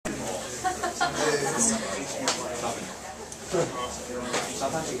space.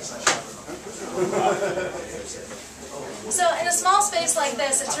 So in a small space like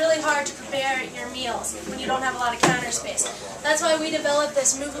this, it's really hard to prepare your meals when you don't have a lot of counter space. That's why we developed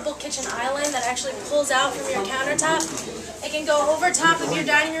this movable kitchen island that actually pulls out from your countertop. It can go over top of your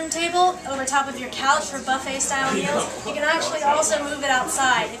dining room table, over top of your couch for buffet-style meals. You can actually also move it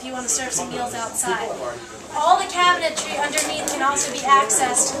outside if you want to serve some meals outside. All the cabinetry underneath can also be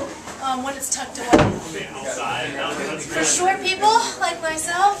accessed when it's tucked away. For short people like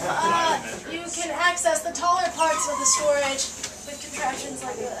myself, you can access the taller parts of the storage with contraptions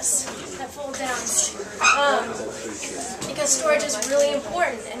like this that fold down. Because storage is really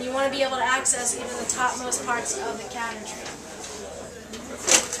important, and you want to be able to access even the topmost parts of the cabinetry.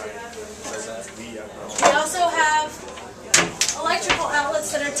 We also have electrical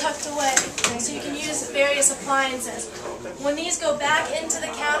outlets that are tucked away, so you can use various appliances. When these go back into the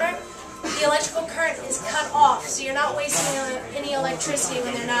counter, the electrical current is cut off, so you're not wasting any electricity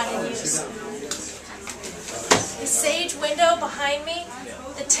when they're not in use. The sage window behind me,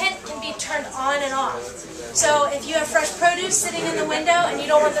 the tint can be turned on and off. So if you have fresh produce sitting in the window and you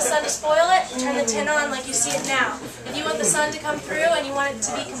don't want the sun to spoil it, turn the tint on like you see it now. If you want the sun to come through and you want it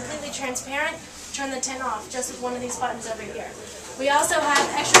to be completely transparent, turn the tint off, just with one of these buttons over here. We also have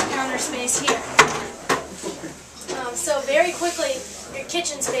extra counter space here. So very quickly, your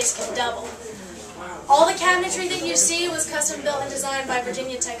kitchen space can double. All the cabinetry that you see was custom built and designed by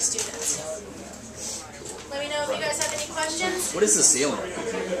Virginia Tech students. Let me know if you guys have any questions. What is the ceiling?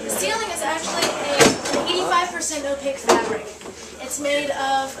 The ceiling is actually an 85% opaque fabric. It's made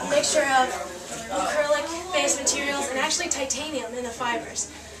of a mixture of acrylic-based materials and actually titanium in the fibers.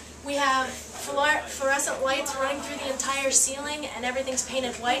 We have fluorescent lights running through the entire ceiling, and everything's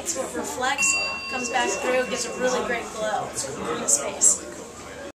painted white, so it reflects, comes back through, gives a really great glow in the space.